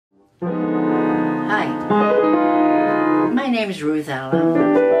name's Ruth Allen.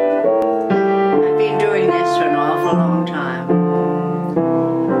 I've been doing this for an awful long time.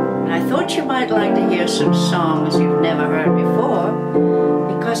 And I thought you might like to hear some songs you've never heard before,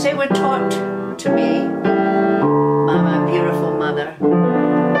 because they were taught to me by my beautiful mother.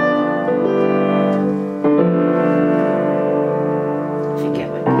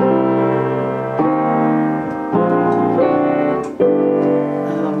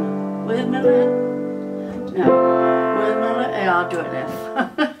 I'll do it now.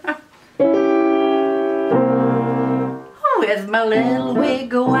 With my little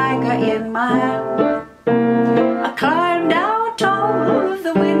wigger-wagger in my hand, I climbed out of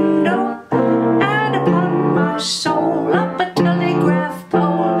the window, and upon my soul up a telegraph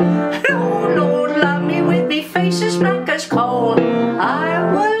pole. Oh Lord, love me with me face as black as coal. I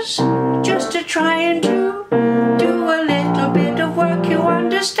was just a-trying to do a little bit of work, you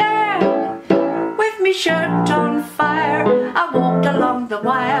understand, with me shirt on fire. I walked along the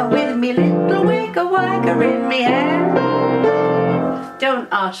wire with me little wigger-wagger in me hand. Don't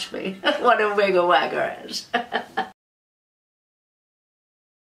ask me what a wigger-wagger is.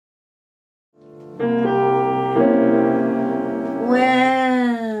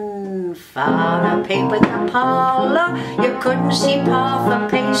 When Father papered the parlour, you couldn't see Pa for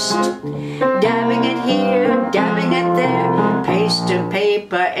paste. Dabbing it here, dabbing it there, paste and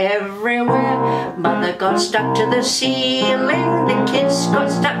paper everywhere. Mother got stuck to the ceiling, the kids got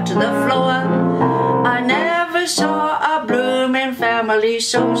stuck to the floor. I never saw a blooming family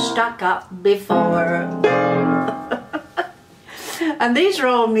so stuck up before. And these are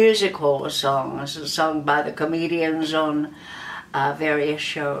all music hall songs sung by the comedians on various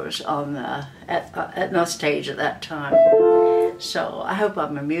shows on at North Stage at that time. So I hope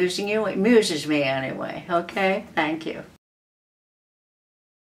I'm amusing you. It amuses me anyway. Okay? Thank you.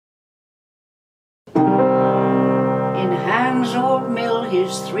 In Hans' old mill,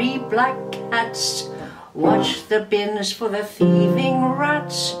 his 3 black cats watch the bins for the thieving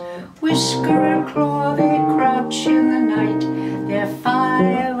rats. Whisker and claw, they crouch in the night, their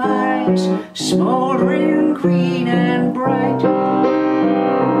 5 eyes smouldering green and bright.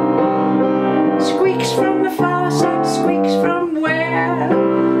 Squeaks from the far side, squeaks from where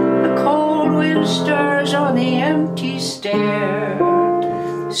the cold wind stirs on the empty stair.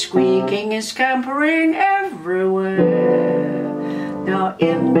 Squeaking and scampering everywhere. Now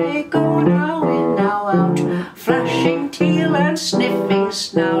in they go, now in, now out, flashing tail and sniffing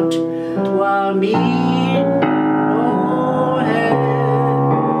snout, while me no hair.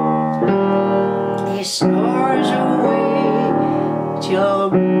 He snores away till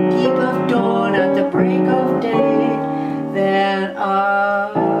peep of dawn at the break of day. Then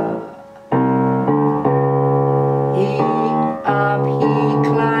he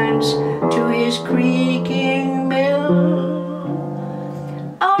climbs to his creaking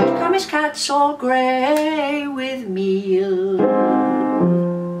mill. Out come his cats all grey with meal.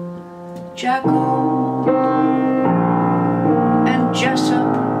 Jacko and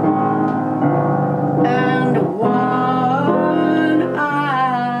Jessup and one-eyed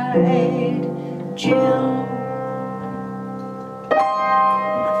Jill.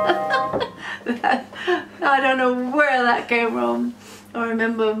 I don't know where that came from. I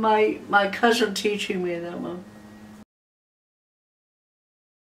remember my cousin teaching me that one.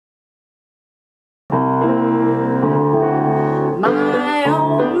 My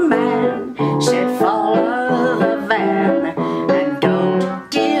old man said follow the van and don't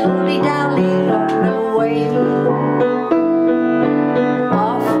dilly-dally on the way.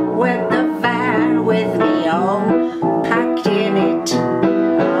 Off went the van with me all packed in it.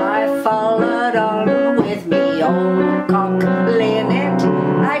 I followed on with me old cock linnet.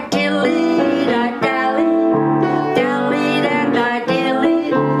 I dillied, I dallied, dallied and I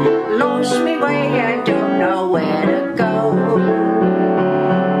dillied, lost me way and don't know where to go.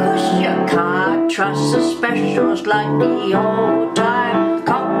 Trust the specials like the old time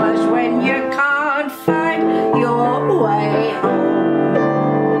coppers when you can't find your way home.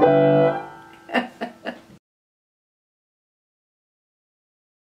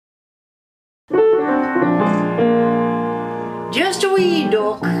 Just a wee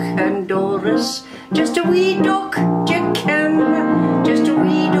DOCH and DORIS, just a wee DOCH you can, just a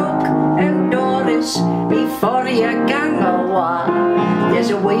wee DOCH and DORIS before you gang awa. There's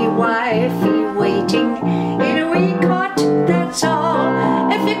a wee wifey waiting in a wee cot, that's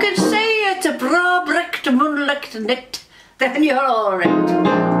all. If you could say it a bra-bricked, moonlicked knit, then you're all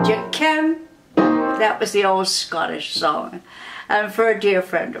right. You can. That was the old Scottish song, and for a dear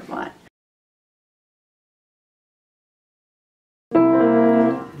friend of mine.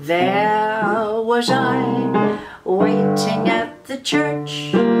 There was I, waiting at the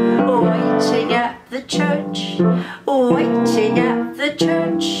church, waiting at the church, waiting at the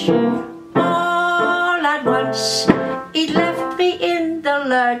church. All at once he left me in the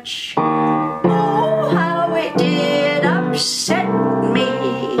lurch. Oh, how it did upset me.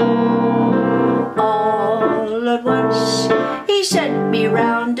 All at once he sent me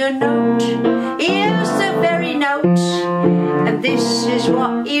round a note. Here's the very note, and this is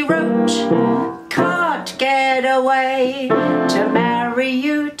what he wrote. Can't get away to marry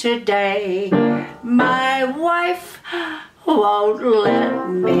you today. My wife won't let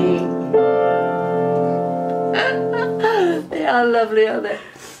me. They are lovely, aren't they?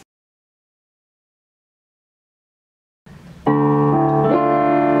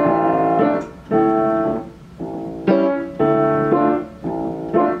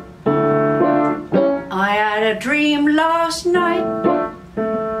 I had a dream last night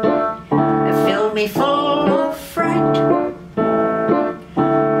that filled me full of fright.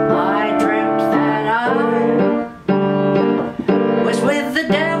 I dreamt that I was with the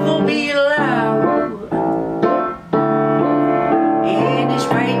devil below in his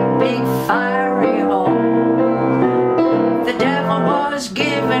great big fiery hall. The devil was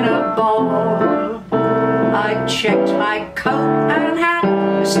given a ball. I checked my coat and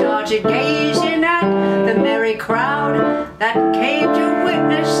hat, started gazing at the merry crowd that came to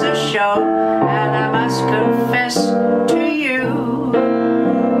witness the show. And I must confess to you,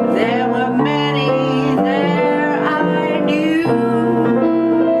 there were many there I knew.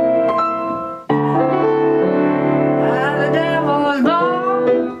 At the devil's ball,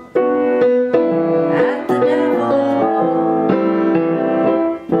 at the devil's ball,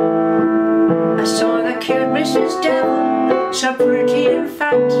 I saw the cute Mrs. Devil, so pretty and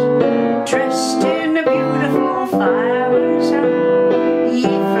fat, dressed in a beautiful fireman's hat.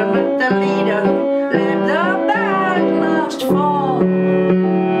 Ephraim, the leader who led the band last fall,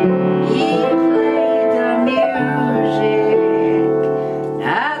 he played the music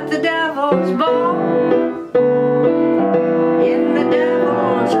at the devil's ball, in the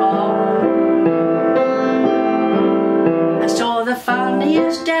devil's hall. I saw the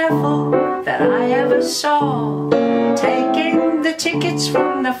funniest devil that I ever saw, taking the tickets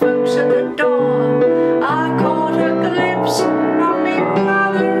from the folks at the door. I caught a glimpse of me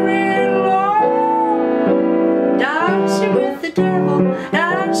mother-in-law, dancing with the devil,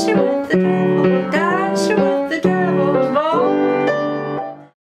 dancing with the devil, dancing with the devil's ball.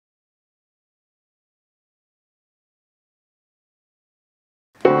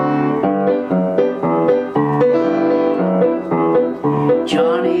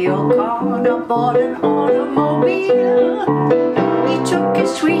 Johnny O'Connor bought an automobile. He took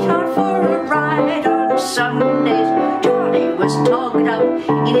his sweetheart for a ride on Sundays. Johnny was togged up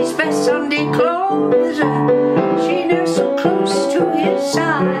in his best Sunday clothes. She nestled close to his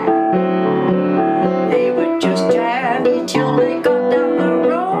side. They were just dandy till they got down the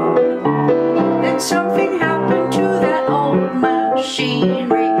road. Then something happened to that old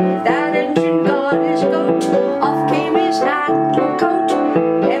machinery. That engine got his goat. Off came his hat and coat.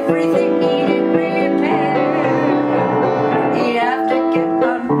 Everything needed repair. He'd have to get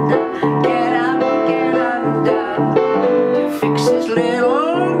under, get out, get under to fix his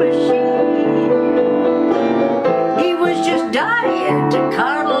little machine. He was just dying to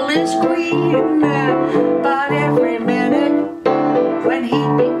cuddle his queen, but every minute when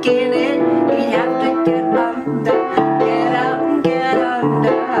he'd begin it, he'd have to get under, get out and get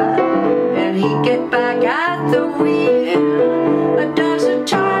under, and he'd get back at the wheel. A dozen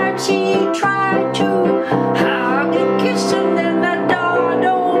times he tried to hug and kiss, and then that darn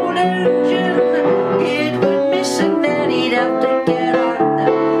old engine, it would miss, and then he'd have to get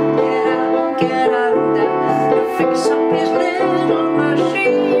under, get out, get under to fix up his little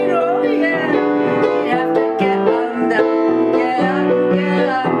machine. Oh yeah, he'd have to get under, get out, get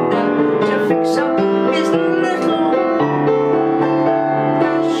under to fix up his little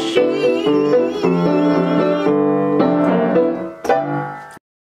machine.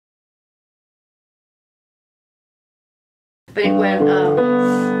 But it went,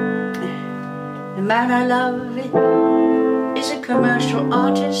 the man I love is a commercial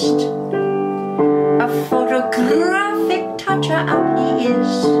artist, a photographic toucher-up he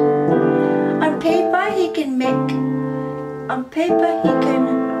is. On paper he can make, on paper he can,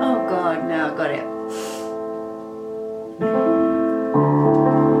 oh God, now I got it.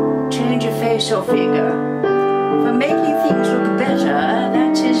 Change a face or figure, for making things look better,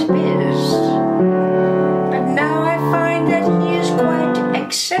 that's his biz. But now I find that he is quite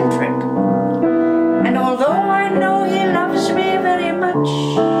eccentric, and although I know he loves me very much,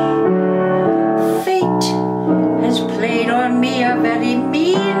 fate has played on me a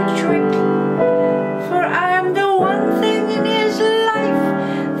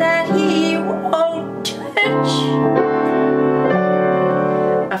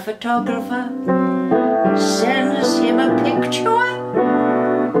a photographer sends him a picture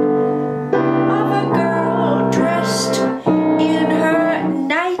of a girl dressed in her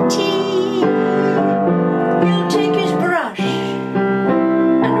nightie. He'll take his brush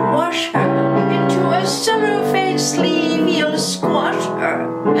and wash her into a cellophane sleeve. He'll squash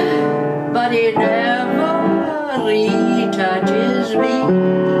her, but he never retouches me.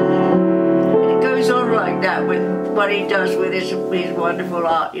 And it goes on like that with what he does with his wonderful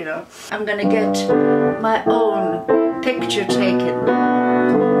art, you know. I'm gonna get my own picture taken.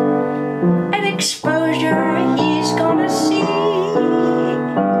 An exposure he's gonna see.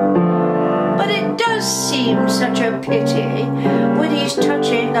 But it does seem such a pity when he's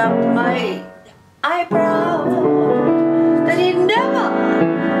touching up my eyebrow that he never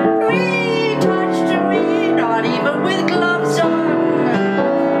retouched me, not even with gloves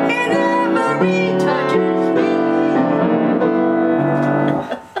on. He never retouches me.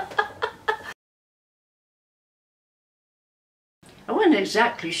 I wasn't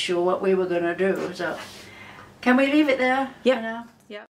exactly sure what we were going to do, so can we leave it there? Yep. For now?